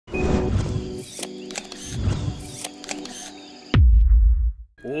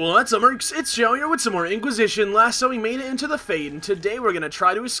What's up, mercs? It's Joe here with some more Inquisition. Last time we made it into the Fade, and today we're gonna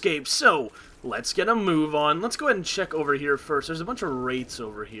try to escape, so let's get a move on. Let's go ahead and check over here first. There's a bunch of wraiths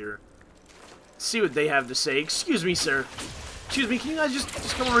over here. Let's see what they have to say. Excuse me, sir. Excuse me, can you guys just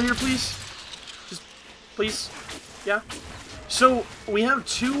come over here, please? Just, please? Yeah? So, we have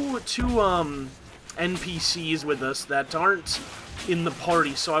two NPCs with us that aren't in the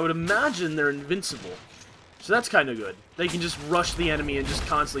party, so I would imagine they're invincible. So that's kind of good. They can just rush the enemy and just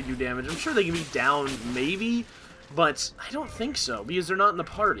constantly do damage. I'm sure they can be downed, maybe, but I don't think so, because they're not in the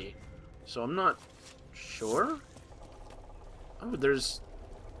party. So I'm not sure. Oh, there's...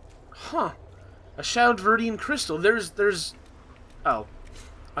 Huh. A Shadowed Viridian Crystal. There's... Oh.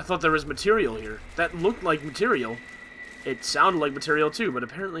 I thought there was material here. That looked like material. It sounded like material, too, but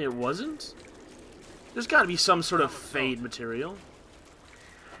apparently it wasn't. There's got to be some sort of Fade material.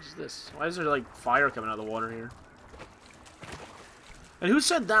 What is this? Why is there, like, fire coming out of the water here? And who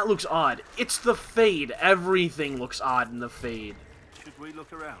said that looks odd? It's the Fade. Everything looks odd in the Fade. Should we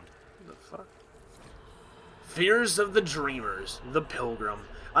look around? What the fuck? Fears of the Dreamers, the Pilgrim.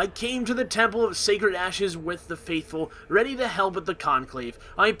 I came to the Temple of Sacred Ashes with the faithful, ready to help at the conclave.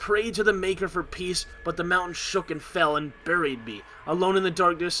 I prayed to the Maker for peace, but the mountain shook and fell and buried me. Alone in the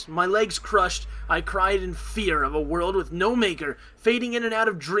darkness, my legs crushed, I cried in fear of a world with no Maker, fading in and out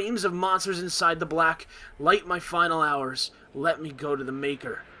of dreams of monsters inside the black. Light my final hours. Let me go to the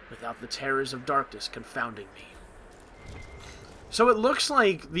Maker, without the terrors of darkness confounding me. So it looks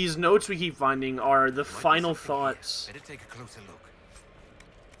like these notes we keep finding are the final thoughts. Better take a closer look.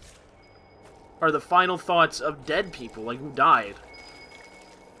 Are the final thoughts of dead people, like who died.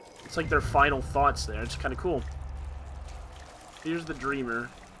 It's like their final thoughts there. It's kind of cool. Here's the Dreamer.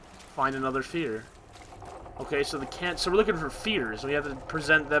 Find another fear. Okay, so so we're looking for fears. We have to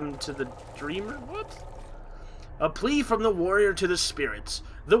present them to the Dreamer? What? A plea from the warrior to the spirits.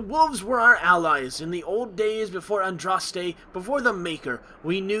 The wolves were our allies in the old days before Andraste, before the Maker.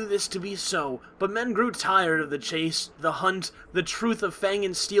 We knew this to be so, but men grew tired of the chase, the hunt, the truth of fang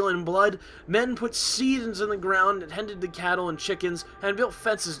and steel and blood. Men put seeds in the ground and tended the cattle and chickens and built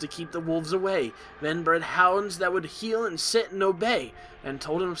fences to keep the wolves away. Men bred hounds that would heel and sit and obey, and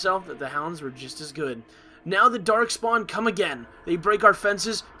told himself that the hounds were just as good. Now the Darkspawn come again. They break our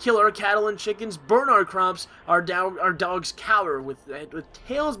fences, kill our cattle and chickens, burn our crops. Our dogs cower with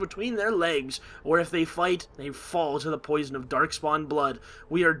tails between their legs, or if they fight, they fall to the poison of Darkspawn blood.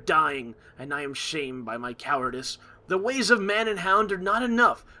 We are dying, and I am shamed by my cowardice. The ways of man and hound are not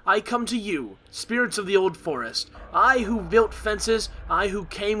enough. I come to you, spirits of the old forest. I who built fences, I who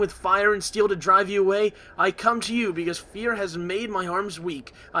came with fire and steel to drive you away. I come to you because fear has made my arms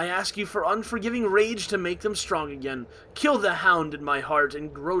weak. I ask you for unforgiving rage to make them strong again. Kill the hound in my heart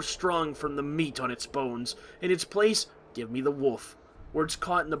and grow strong from the meat on its bones. In its place, give me the wolf. Words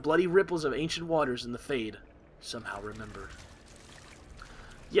caught in the bloody ripples of ancient waters in the Fade, somehow remembered.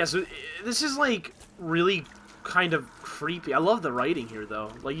 Yeah, so this is like really kind of creepy. I love the writing here,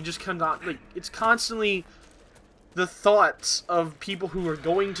 though. Like, you just cannot, like, it's constantly the thoughts of people who are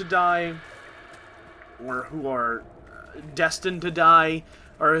going to die, or who are destined to die,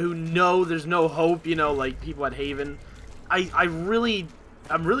 or who know there's no hope, you know, like people at Haven. I'm really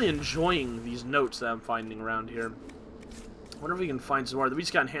enjoying these notes that I'm finding around here. I wonder if we can find some more. We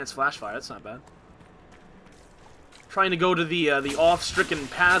just got enhanced flash fire. That's not bad. Trying to go to the off-stricken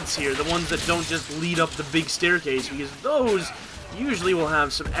paths here, the ones that don't just lead up the big staircase, because those usually will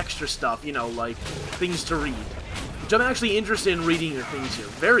have some extra stuff, you know, like things to read. Which I'm actually interested in reading your things here.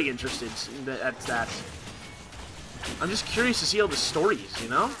 Very interested at that. I'm just curious to see all the stories, you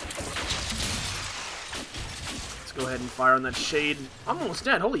know? Let's go ahead and fire on that shade. I'm almost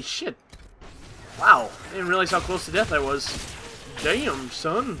dead. Holy shit. Wow. I didn't realize how close to death I was. Damn,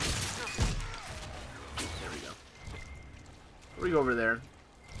 son. We go over there.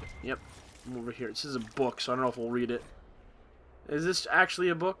 Yep, I'm over here. This is a book, so I don't know if we'll read it. Is this actually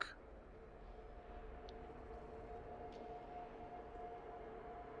a book?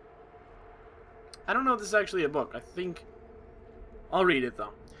 I don't know if this is actually a book. I think I'll read it,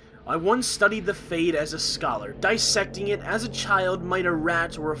 though. I once studied the Fade as a scholar, dissecting it as a child might a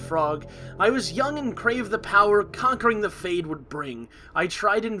rat or a frog. I was young and craved the power conquering the Fade would bring. I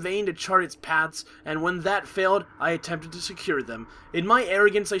tried in vain to chart its paths, and when that failed, I attempted to secure them. In my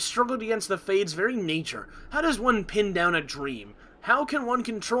arrogance, I struggled against the Fade's very nature. How does one pin down a dream? How can one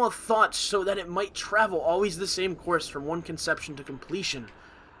control a thought so that it might travel always the same course from one conception to completion?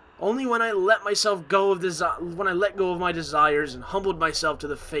 Only when I let myself go of my desires and humbled myself to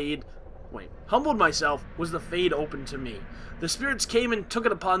the Fade, humbled myself, was the fade open to me. The spirits came and took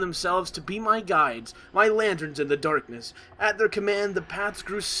it upon themselves to be my guides, my lanterns in the darkness. At their command, the paths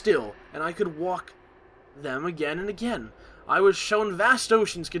grew still, and I could walk them again and again. I was shown vast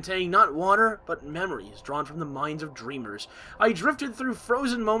oceans containing not water, but memories drawn from the minds of dreamers. I drifted through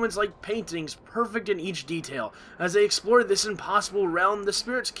frozen moments like paintings, perfect in each detail. As I explored this impossible realm, the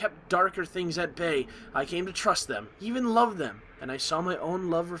spirits kept darker things at bay. I came to trust them, even love them, and I saw my own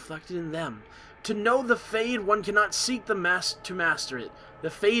love reflected in them. To know the Fade, one cannot seek to master it. The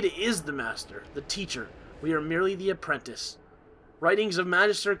Fade is the master, the teacher. We are merely the apprentice. Writings of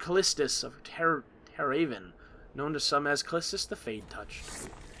Magister Callistus of Terraven, known to some as Callistus the Fade Touched.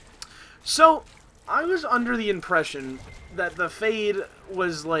 So, I was under the impression that the Fade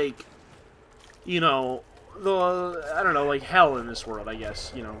was like, you know, I don't know, like hell in this world, I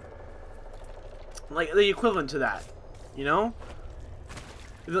guess, you know. Like, the equivalent to that, you know?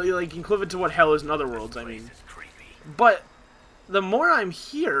 Like, equivalent to what hell is in other worlds, I mean. But, the more I'm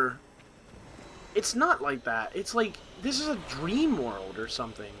here, it's not like that. It's like, this is a dream world or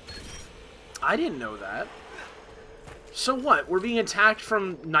something. I didn't know that. So what? We're being attacked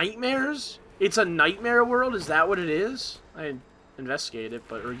from nightmares? It's a nightmare world? Is that what it is? I investigated it,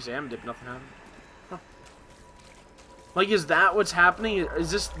 or examined it, nothing happened. Huh. Like, is that what's happening?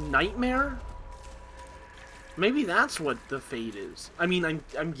 Is this nightmare? Maybe that's what the Fade is. I mean,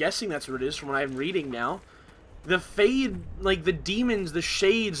 I'm guessing that's what it is from what I'm reading now. The Fade, like the demons, the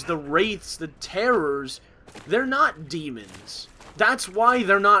shades, the wraiths, the terrors, they're not demons. That's why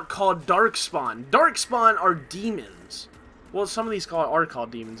they're not called Darkspawn. Darkspawn are demons. Well, some of these are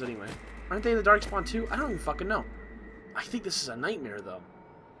called demons anyway. Aren't they the Darkspawn too? I don't even fucking know. I think this is a nightmare, though.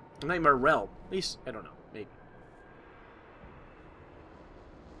 A nightmare realm. At least, I don't know. Maybe.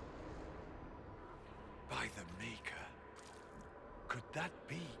 By the Maker. Could that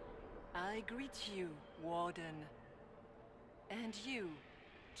be? I greet you, Warden. And you,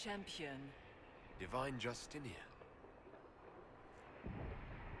 Champion. Divine Justinian.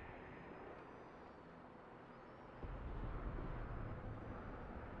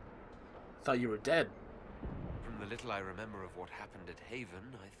 Thought you were dead. From the little I remember of what happened at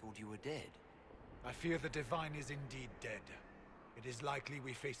Haven, I thought you were dead. I fear the Divine is indeed dead. It is likely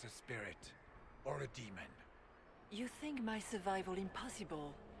we face a spirit. Or a demon. You think my survival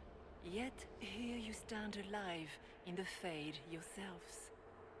impossible. Yet, here you stand alive, in the Fade yourselves.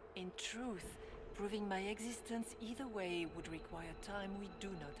 In truth, proving my existence either way would require time we do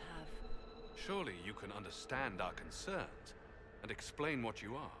not have. Surely you can understand our concerns, and explain what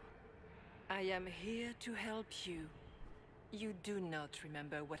you are. I am here to help you. You do not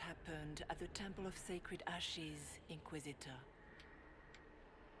remember what happened at the Temple of Sacred Ashes, Inquisitor.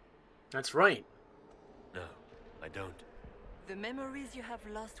 That's right. No, I don't. The memories you have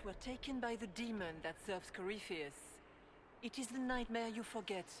lost were taken by the demon that serves Corypheus. It is the nightmare you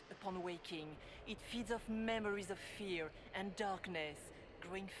forget upon waking. It feeds off memories of fear and darkness,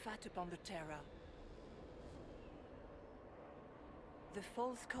 growing fat upon the terror. The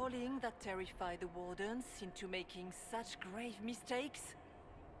false calling that terrified the Wardens into making such grave mistakes?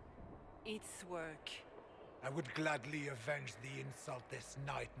 Its work. I would gladly avenge the insult this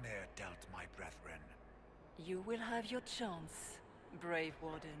nightmare dealt my brethren. You will have your chance, brave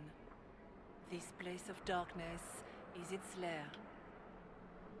Warden. This place of darkness is its lair.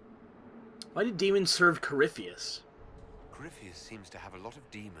 Why did demons serve Corypheus? Corypheus seems to have a lot of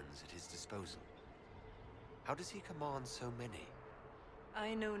demons at his disposal. How does he command so many?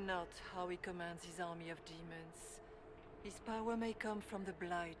 I know not how he commands his army of demons. His power may come from the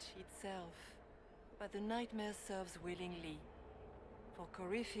Blight itself, but the nightmare serves willingly. For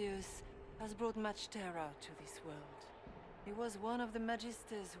Corypheus has brought much terror to this world. He was one of the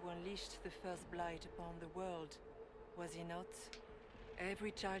Magisters who unleashed the first Blight upon the world, was he not?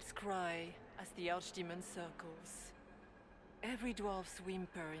 Every child's cry as the Archdemon circles. Every dwarf's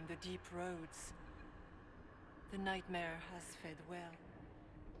whimper in the deep roads. The nightmare has fed well.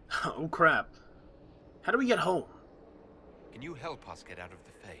 Oh crap. How do we get home? Can you help us get out of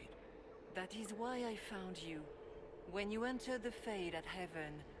the Fade? That is why I found you. When you entered the Fade at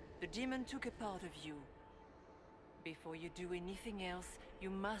Heaven, the demon took a part of you. Before you do anything else, you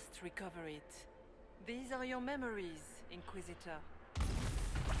must recover it. These are your memories, Inquisitor.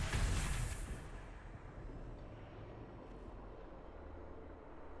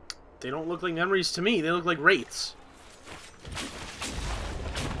 They don't look like memories to me, they look like wraiths.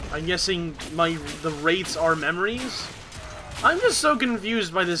 I'm guessing the wraiths are memories? I'm just so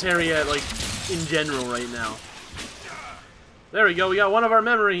confused by this area, like, in general right now. There we go, we got one of our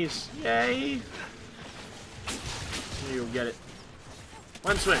memories. Yay! Here you go, get it.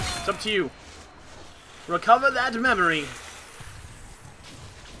 One swing. It's up to you. Recover that memory.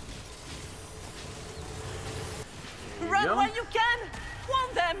 Run go. while you can!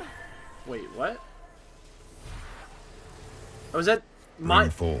 Want them! Wait, what? Oh, is that my...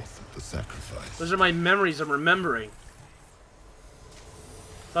 Bring forth the sacrifice. Those are my memories I'm remembering.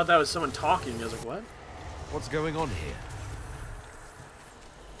 Thought that was someone talking. I was like, what? What's going on here?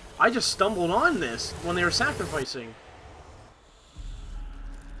 I just stumbled on this when they were sacrificing.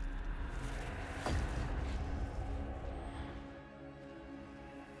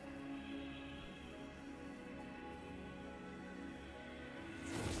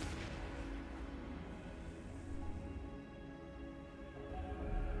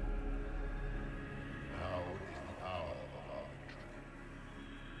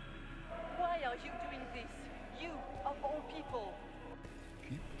 Why are you doing this? You, of all people.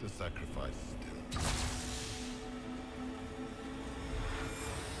 Keep the sacrifice still.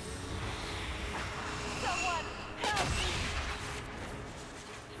 Someone, help me!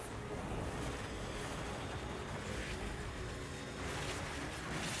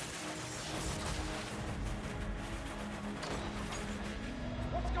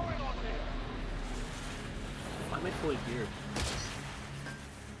 Why am I fully geared?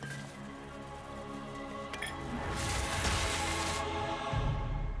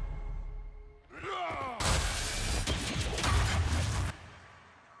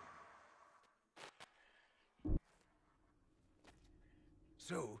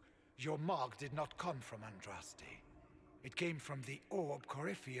 So, your mark did not come from Andraste. It came from the orb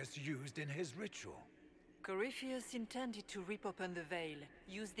Corypheus used in his ritual. Corypheus intended to rip open the veil,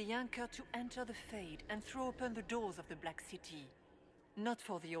 use the anchor to enter the Fade, and throw open the doors of the Black City. Not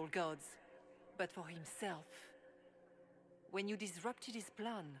for the old gods, but for himself. When you disrupted his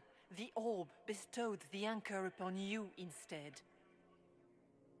plan, the orb bestowed the anchor upon you instead.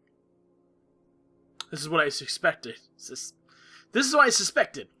 This is what I suspected. This is what I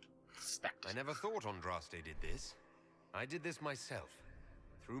suspected. I never thought Andraste did this. I did this myself,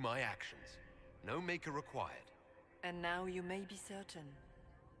 through my actions. No maker required. And now you may be certain.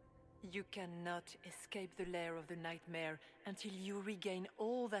 You cannot escape the lair of the nightmare until you regain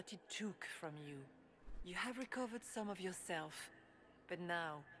all that it took from you. You have recovered some of yourself, but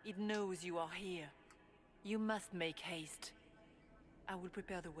now it knows you are here. You must make haste. I will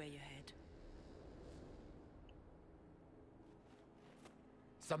prepare the way ahead.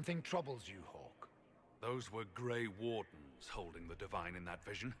 Something troubles you, Hawk. Those were Grey Wardens holding the Divine in that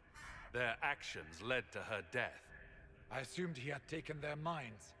vision. Their actions led to her death. I assumed he had taken their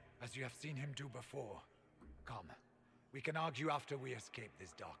minds, as you have seen him do before. Come, we can argue after we escape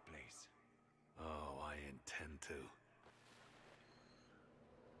this dark place. Oh, I intend to.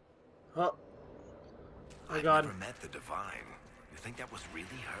 Oh. Oh I've god. never met the Divine. You think that was really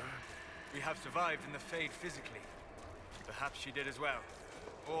her? We have survived in the Fade physically. Perhaps she did as well.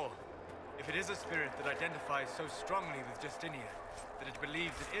 Or, if it is a spirit that identifies so strongly with Justinia, that it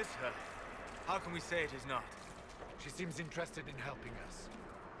believes it is her, how can we say it is not? She seems interested in helping us.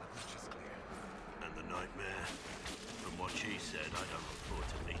 That much is clear. And the nightmare? From what she said, I don't look forward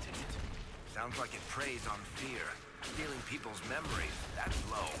to meeting it. Sounds like it preys on fear, stealing people's memories. That's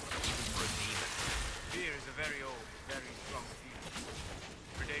low, even for a demon. Fear is a very old, very strong feeling.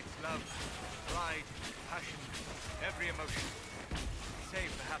 It predates love, pride, passion, every emotion. Save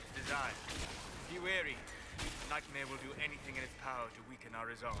perhaps desire. Be wary. Nightmare will do anything in its power to weaken our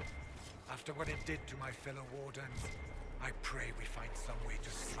resolve. After what it did to my fellow Wardens, I pray we find some way to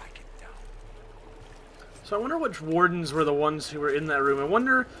strike it down. So I wonder which wardens were the ones who were in that room. I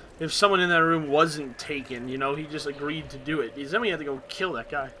wonder if someone in that room wasn't taken, you know, he just agreed to do it. Because then we had to go kill that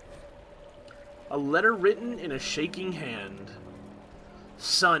guy. A letter written in a shaking hand.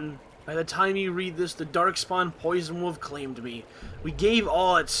 Son, by the time you read this, the Darkspawn poison will have claimed me. We gave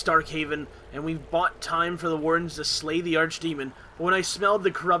all at Starkhaven, and we've bought time for the Wardens to slay the Archdemon, but when I smelled the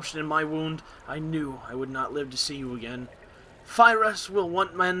corruption in my wound, I knew I would not live to see you again. Pyrrhus will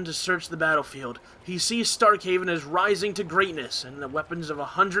want men to search the battlefield. He sees Starkhaven as rising to greatness, and the weapons of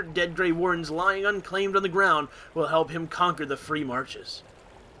 100 dead Grey Wardens lying unclaimed on the ground will help him conquer the free marches.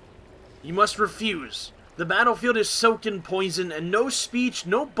 You must refuse. The battlefield is soaked in poison, and no speech,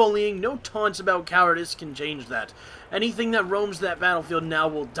 no bullying, no taunts about cowardice can change that. Anything that roams that battlefield now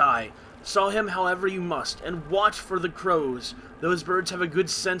will die. Saw him however you must, and watch for the crows. Those birds have a good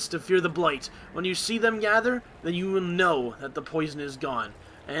sense to fear the blight. When you see them gather, then you will know that the poison is gone,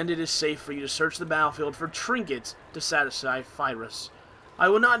 and it is safe for you to search the battlefield for trinkets to satisfy Pyrrhus. I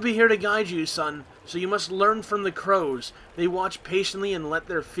will not be here to guide you, son, so you must learn from the crows. They watch patiently and let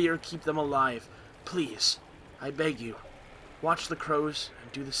their fear keep them alive. Please, I beg you. Watch the crows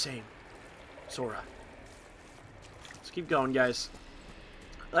and do the same. Sora. Let's keep going, guys.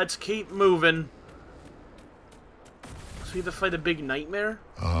 Let's keep moving. So we have to fight a big nightmare?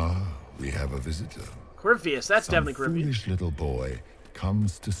 Ah, we have a visitor. Corypheus, that's definitely Some Corypheus. foolish little boy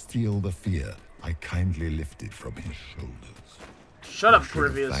comes to steal the fear I kindly lifted from his shoulders. Shut up, You should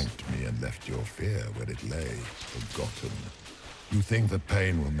have Corypheus. thanked me and left your fear where it lay, forgotten. You think that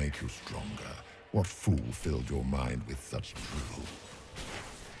pain will make you stronger. What fool filled your mind with such drivel?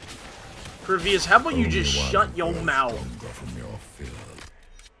 Corypheus, how about you Only just one shut your grows mouth? stronger from your fear.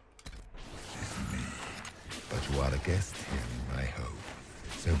 It's me. But you are a guest here in my home.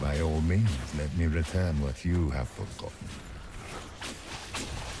 So by all means, let me return what you have forgotten.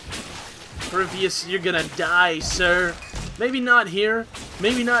 Corypheus, you're gonna die, sir. Maybe not here,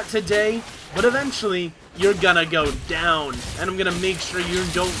 maybe not today, but eventually, you're gonna go down. And I'm gonna make sure you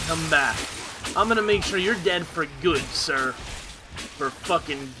don't come back. I'm gonna make sure you're dead for good, sir. For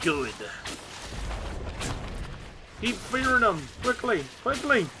fucking good. Keep fearing them. Quickly,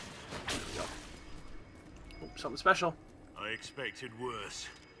 quickly. There we go. Oh, something special. I expected worse.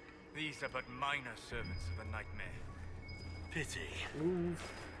 These are but minor servants of the nightmare. Pity. Move.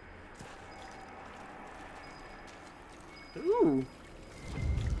 Ooh.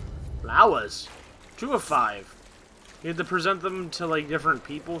 Flowers. 2 of 5. You had to present them to, like, different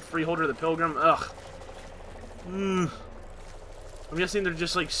people. Freeholder of the Pilgrim. Ugh. I'm guessing they're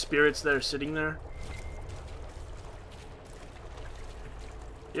just, like, spirits that are sitting there.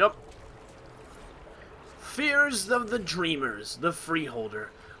 Yep. Fears of the Dreamers, the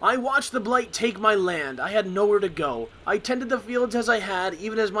Freeholder. I watched the blight take my land. I had nowhere to go. I tended the fields as I had,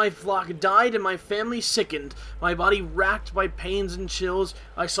 even as my flock died and my family sickened, my body racked by pains and chills.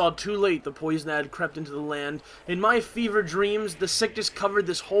 I saw too late the poison that had crept into the land. In my fever dreams, the sickness covered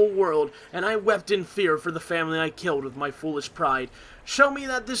this whole world, and I wept in fear for the family I killed with my foolish pride. Show me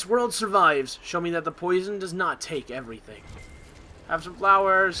that this world survives. Show me that the poison does not take everything. Have some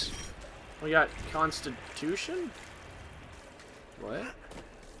flowers. We got Constitution? What?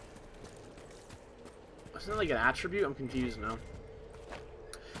 Isn't that like an attribute? I'm confused now.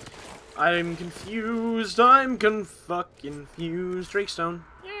 I'm confused. I'm fucking fused. Drakestone.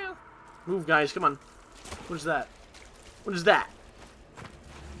 Yeah. Move, guys. Come on. What is that? What is that?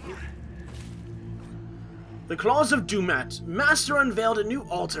 The Claws of Dumat. Master unveiled a new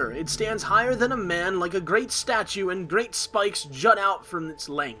altar. It stands higher than a man, like a great statue, and great spikes jut out from its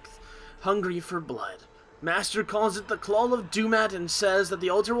length. Hungry for blood. Master calls it the Claw of Dumat and says that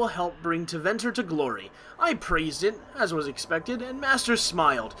the altar will help bring Tevinter to glory. I praised it, as was expected, and Master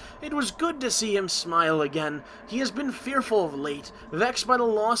smiled. It was good to see him smile again. He has been fearful of late, vexed by the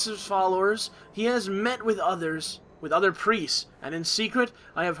loss of his followers. He has met with other priests, and in secret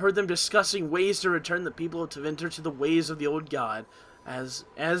I have heard them discussing ways to return the people of Tevinter to the ways of the old god, as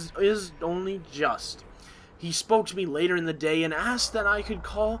is only just. He spoke to me later in the day and asked that I could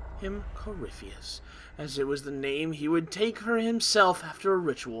call him Corypheus, as it was the name he would take for himself after a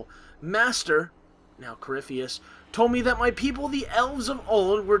ritual. Master, now Corypheus, told me that my people, the elves of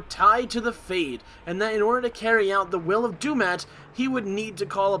old, were tied to the Fade, and that in order to carry out the will of Dumat, he would need to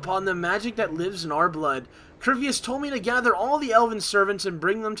call upon the magic that lives in our blood. Corypheus told me to gather all the elven servants and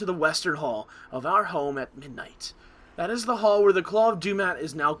bring them to the western hall of our home at midnight. That is the hall where the Claw of Dumat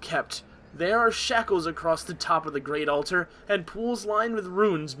is now kept. There are shackles across the top of the great altar, and pools lined with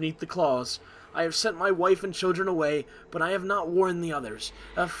runes beneath the claws. I have sent my wife and children away, but I have not warned the others.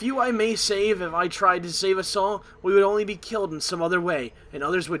 A few I may save. If I tried to save us all, we would only be killed in some other way, and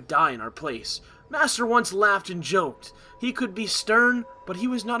others would die in our place. Master once laughed and joked. He could be stern, but he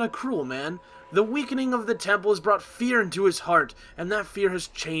was not a cruel man. The weakening of the temple has brought fear into his heart, and that fear has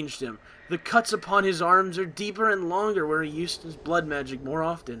changed him. The cuts upon his arms are deeper and longer where he used his blood magic more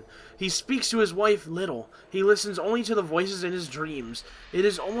often. He speaks to his wife little. He listens only to the voices in his dreams. It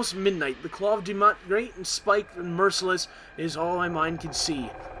is almost midnight. The Claw of Dumat, great and spiked and merciless, is all my mind can see.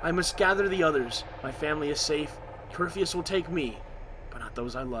 I must gather the others. My family is safe. Corypheus will take me, but not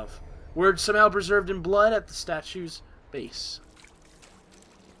those I love. Words somehow preserved in blood at the statue's base.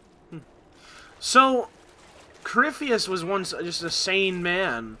 So, Corypheus was once just a sane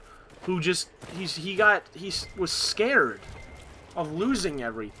man who just, he was scared of losing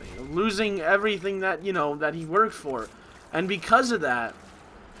everything that, you know, that he worked for. And because of that,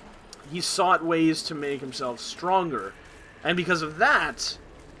 he sought ways to make himself stronger. And because of that,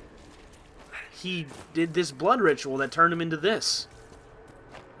 he did this blood ritual that turned him into this.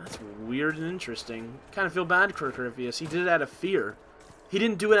 That's weird and interesting. Kind of feel bad for Corypheus. He did it out of fear. He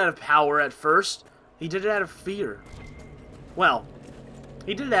didn't do it out of power at first. He did it out of fear. Well,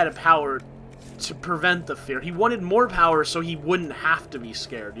 he did it out of power to prevent the fear. He wanted more power so he wouldn't have to be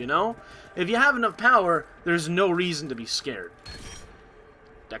scared, you know? If you have enough power, there's no reason to be scared.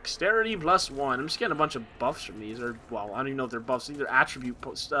 Dexterity +1. I'm just getting a bunch of buffs from these, or, well, I don't even know if they're buffs. These are attribute,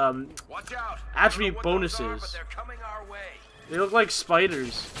 Watch out. attribute bonuses. But they're coming our way. They look like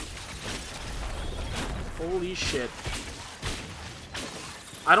spiders. Holy shit.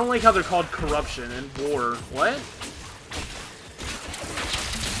 I don't like how they're called corruption and war. What?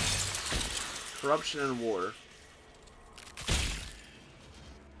 Corruption and war.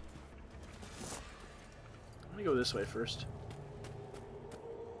 Let me go this way first.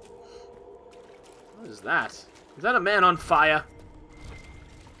 What is that? Is that a man on fire?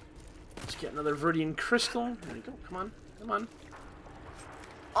 Let's get another Verdian crystal. There we go. Come on. Come on.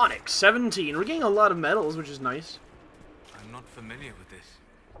 Onyx 17. We're getting a lot of medals, which is nice. I'm not familiar with this.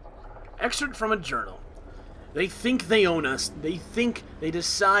 Excerpt from a journal. They think they own us. They think they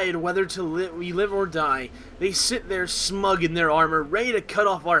decide whether to we live or die. They sit there smug in their armor, ready to cut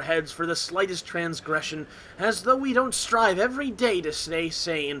off our heads for the slightest transgression, as though we don't strive every day to stay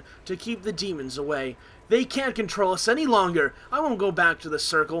sane, to keep the demons away. They can't control us any longer. I won't go back to the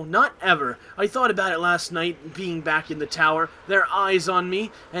circle, not ever. I thought about it last night, being back in the tower, their eyes on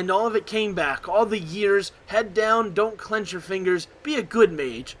me, and all of it came back. All the years, head down, don't clench your fingers, be a good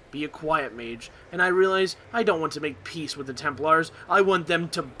mage, be a quiet mage. And I realize I don't want to make peace with the Templars. I want them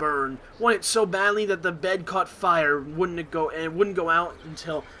to burn. Want it so badly that the bed caught fire, wouldn't go out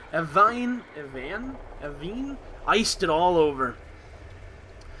until Evine iced it all over.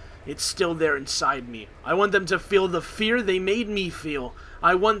 It's still there inside me. I want them to feel the fear they made me feel.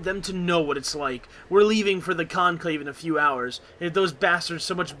 I want them to know what it's like. We're leaving for the Conclave in a few hours. If those bastards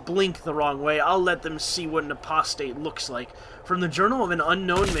so much blink the wrong way, I'll let them see what an apostate looks like. From the Journal of an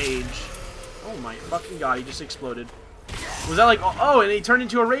Unknown Mage. Oh my fucking god, he just exploded. Was that like... Oh, and he turned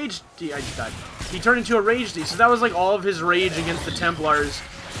into a rage... I just died. He turned into a rage... So that was like all of his rage against the Templars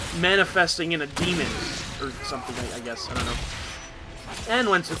manifesting in a demon. Or something, I guess. I don't know. And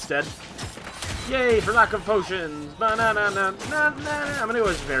Winston's dead. Yay, for lack of potions. Ba-na-na-na-na-na-na. I'm gonna go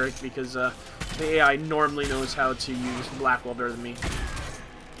as Varric because the AI normally knows how to use Blackwell better than me.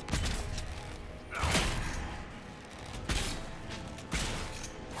 There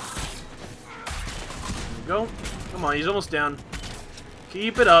we go. Come on, he's almost down.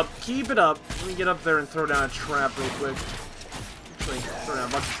 Keep it up. Keep it up. Let me get up there and throw down a trap real quick. Actually, throw down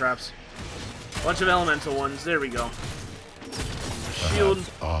a bunch of traps. A bunch of elemental ones. There we go. Shield.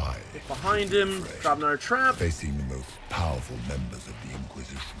 Get behind him. Drop another trap. Facing the most powerful members of the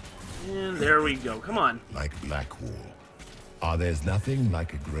Inquisition. And there we go. Come on. Like Blackwall. There's nothing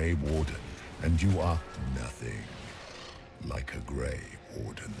like a Grey Warden, and you are nothing like a Grey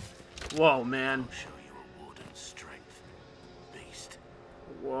Warden. Whoa, man. I'll show you a warden's strength, beast.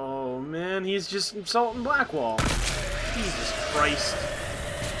 Whoa, man. He's just insulting Blackwall. Jesus Christ.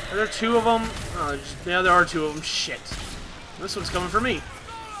 Are there two of them? Oh, yeah, there are two of them. Shit. This one's coming for me.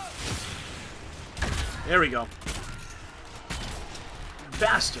 There we go.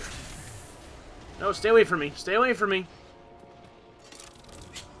 Bastard. No, stay away from me. Stay away from me.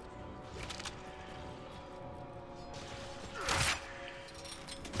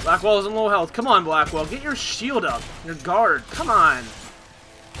 Blackwell's in low health. Come on, Blackwell. Get your shield up. Your guard. Come on.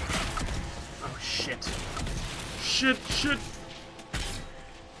 Oh, shit. Shit, shit.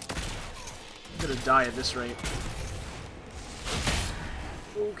 I'm gonna die at this rate.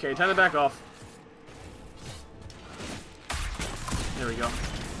 Okay, time to back off. There we go.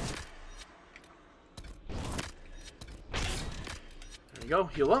 There we go.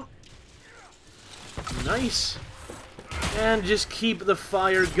 Heal up. Nice. And just keep the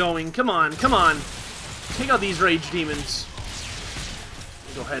fire going. Come on, come on. Take out these rage demons.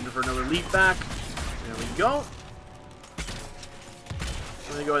 Go ahead for another leap back. There we go.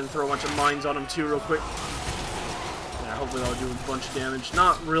 Let me go ahead and throw a bunch of mines on him too real quick. Yeah, hopefully that'll do a bunch of damage.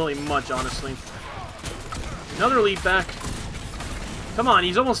 Not really much, honestly. Another leap back. Come on,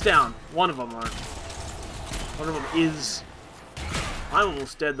 he's almost down. One of them are. One of them is. I'm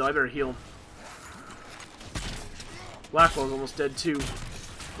almost dead, though. I better heal. Blackwell's almost dead, too.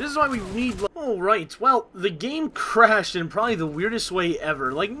 This is why we need... Alright, well, the game crashed in probably the weirdest way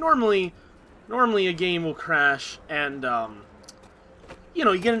ever. Like, normally a game will crash and, you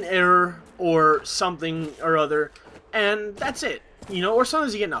know, you get an error or something or other, and that's it. You know, or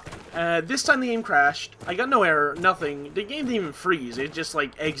sometimes you get nothing. This time the game crashed. I got no error, nothing. The game didn't even freeze. It just,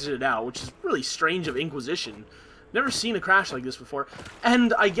 like, exited out, which is really strange of Inquisition. Never seen a crash like this before.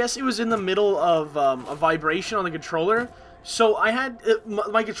 And I guess it was in the middle of a vibration on the controller. So I had...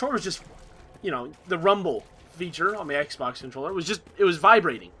 my controller was just... You know, the rumble feature on my Xbox controller was just... It was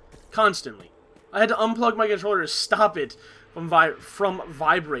vibrating. Constantly. I had to unplug my controller to stop it from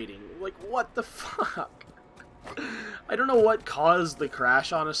vibrating. Like, what the fuck? I don't know what caused the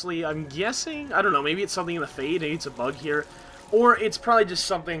crash, honestly. I'm guessing, I don't know, maybe it's something in the fade, maybe it's a bug here. Or it's probably just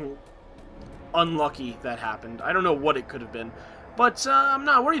something unlucky that happened. I don't know what it could have been. But I'm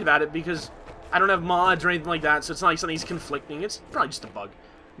not worried about it because I don't have mods or anything like that, so it's not like something's conflicting. It's probably just a bug.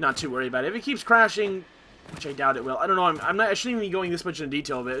 Not too worried about it. If it keeps crashing, which I doubt it will, I don't know, I shouldn't even be going this much into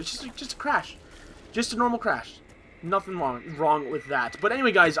detail of it. It's just a crash. Just a normal crash. Nothing wrong with that. But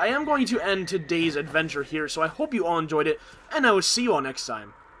anyway, guys, I am going to end today's adventure here, so I hope you all enjoyed it, and I will see you all next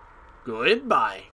time. Goodbye.